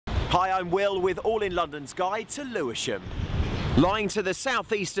Hi, I'm Will with All in London's guide to Lewisham. Lying to the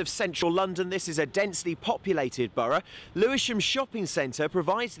southeast of central London, this is a densely populated borough. Lewisham Shopping Centre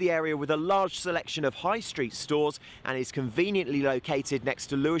provides the area with a large selection of high street stores and is conveniently located next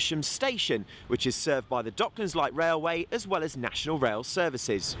to Lewisham Station, which is served by the Docklands Light Railway as well as National Rail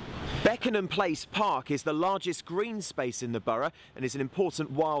services. Beckenham Place Park is the largest green space in the borough and is an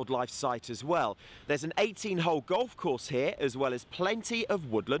important wildlife site as well. There's an 18-hole golf course here as well as plenty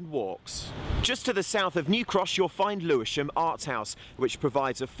of woodland walks. Just to the south of New Cross you'll find Lewisham Art House, which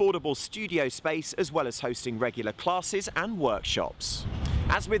provides affordable studio space as well as hosting regular classes and workshops.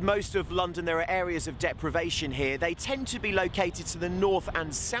 As with most of London, there are areas of deprivation here. They tend to be located to the north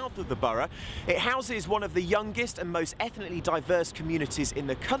and south of the borough. It houses one of the youngest and most ethnically diverse communities in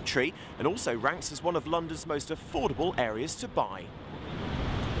the country and also ranks as one of London's most affordable areas to buy.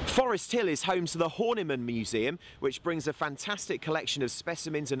 Forest Hill is home to the Horniman Museum, which brings a fantastic collection of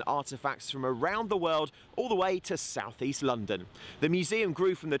specimens and artefacts from around the world all the way to southeast London. The museum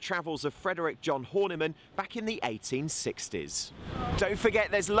grew from the travels of Frederick John Horniman back in the 1860s. Don't forget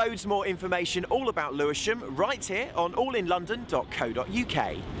there's loads more information all about Lewisham right here on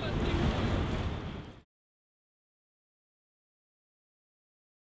allinlondon.co.uk.